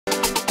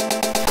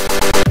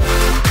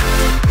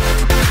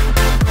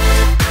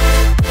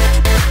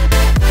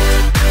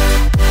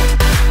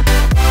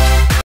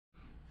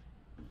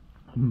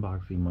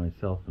unboxing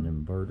myself an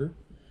inverter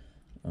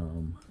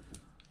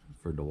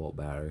for Dewalt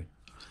battery.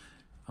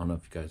 I don't know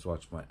if you guys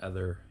watched my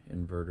other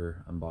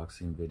inverter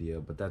unboxing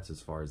video, but that's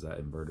as far as that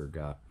inverter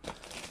got.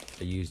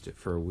 I used it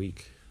for a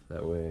week,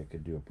 that way I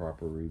could do a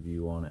proper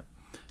review on it,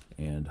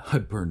 and I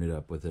burned it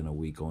up within a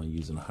week, only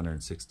using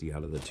 160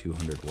 out of the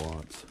 200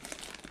 watts.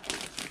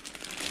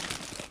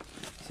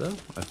 So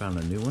I found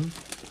a new one.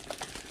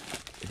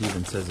 It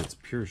even says it's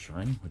pure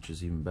shine, which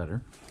is even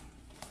better.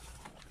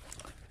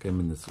 Came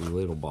in this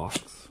little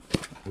box,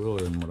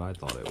 littler than what I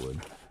thought it would.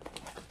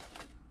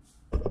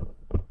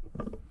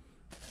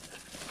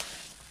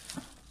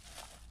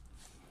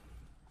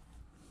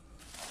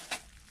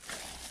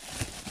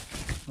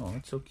 Oh,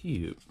 that's so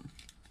cute.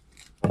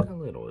 Look how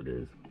little it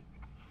is.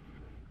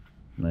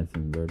 Nice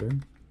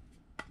inverter.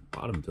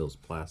 Bottom feels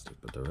plastic,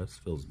 but the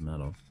rest feels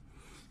metal.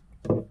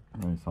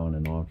 Nice on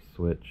and off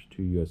switch,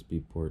 2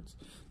 USB ports.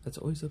 That's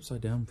always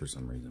upside down for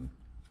some reason.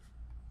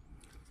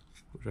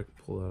 Wish I could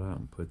pull that out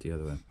and put it the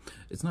other way.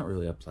 It's not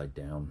really upside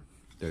down.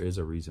 There is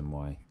a reason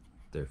why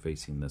they're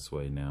facing this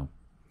way now.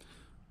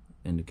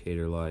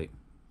 Indicator light,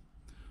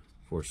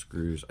 4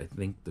 screws. I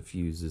think the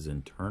fuse is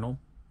internal.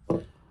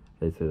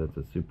 They say that's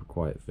a super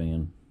quiet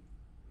fan.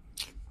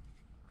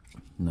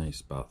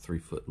 Nice, about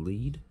 3-foot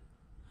lead.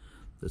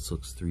 This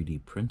looks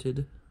 3D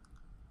printed.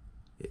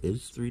 It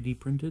is 3D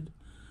printed.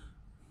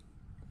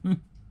 I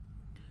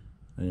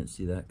didn't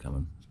see that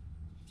coming.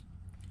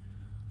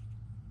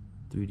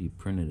 3D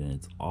printed, and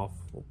it's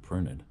awful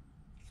printed.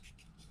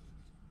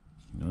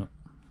 Yep.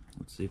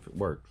 Let's see if it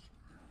works.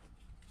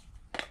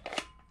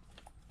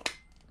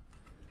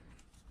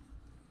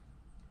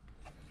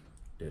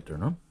 Did it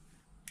turn on?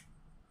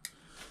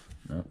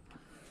 No.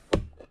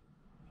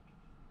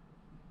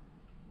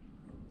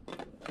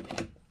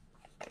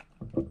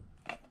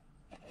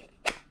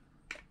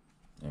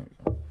 There we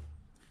go.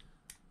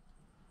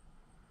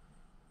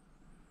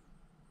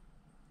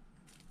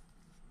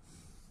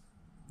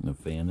 The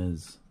fan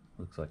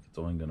looks like it's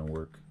only going to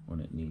work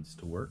when it needs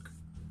to work.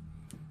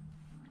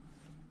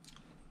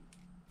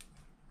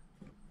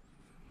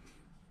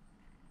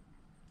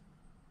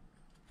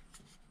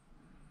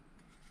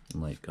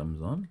 Light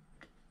comes on.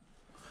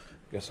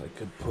 Guess I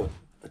could put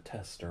the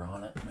tester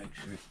on it, make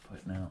sure it's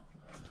putting out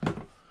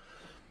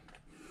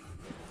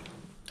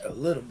a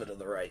little bit of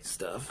the right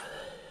stuff.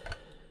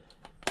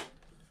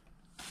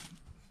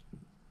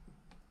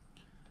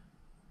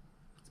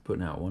 It's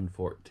putting out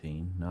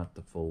 114, not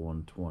the full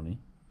 120.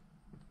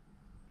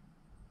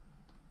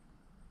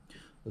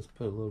 Let's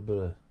put a little bit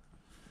of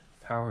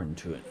power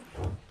into it.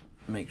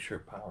 Make sure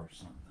it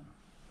powers something.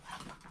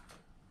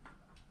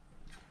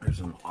 There's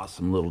an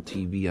awesome little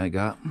TV I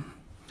got.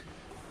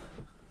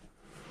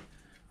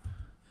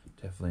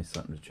 Definitely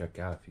something to check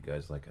out if you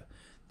guys like a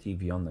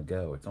TV on the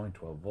go. It's only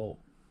 12 volt.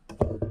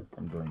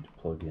 I'm going to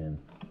plug in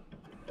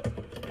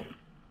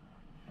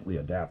the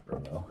adapter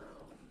though.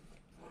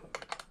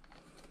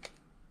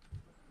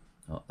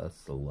 Oh,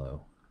 that's the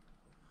low.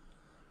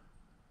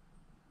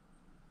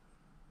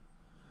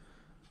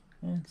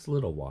 Yeah, it's a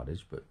little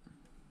wattage, but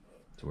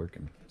it's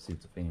working. See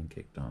if the fan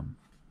kicked on.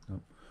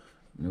 Nope,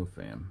 no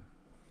fan.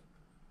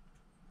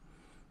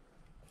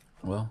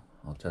 Well,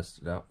 I'll test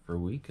it out for a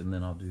week, and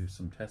then I'll do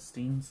some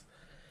testings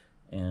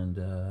and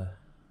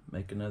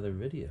make another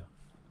video.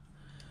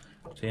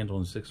 It's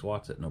handling 6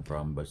 watts at no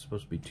problem, but it's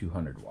supposed to be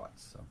 200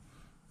 watts, so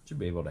should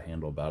be able to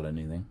handle about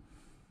anything.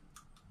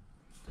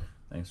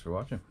 Thanks for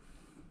watching.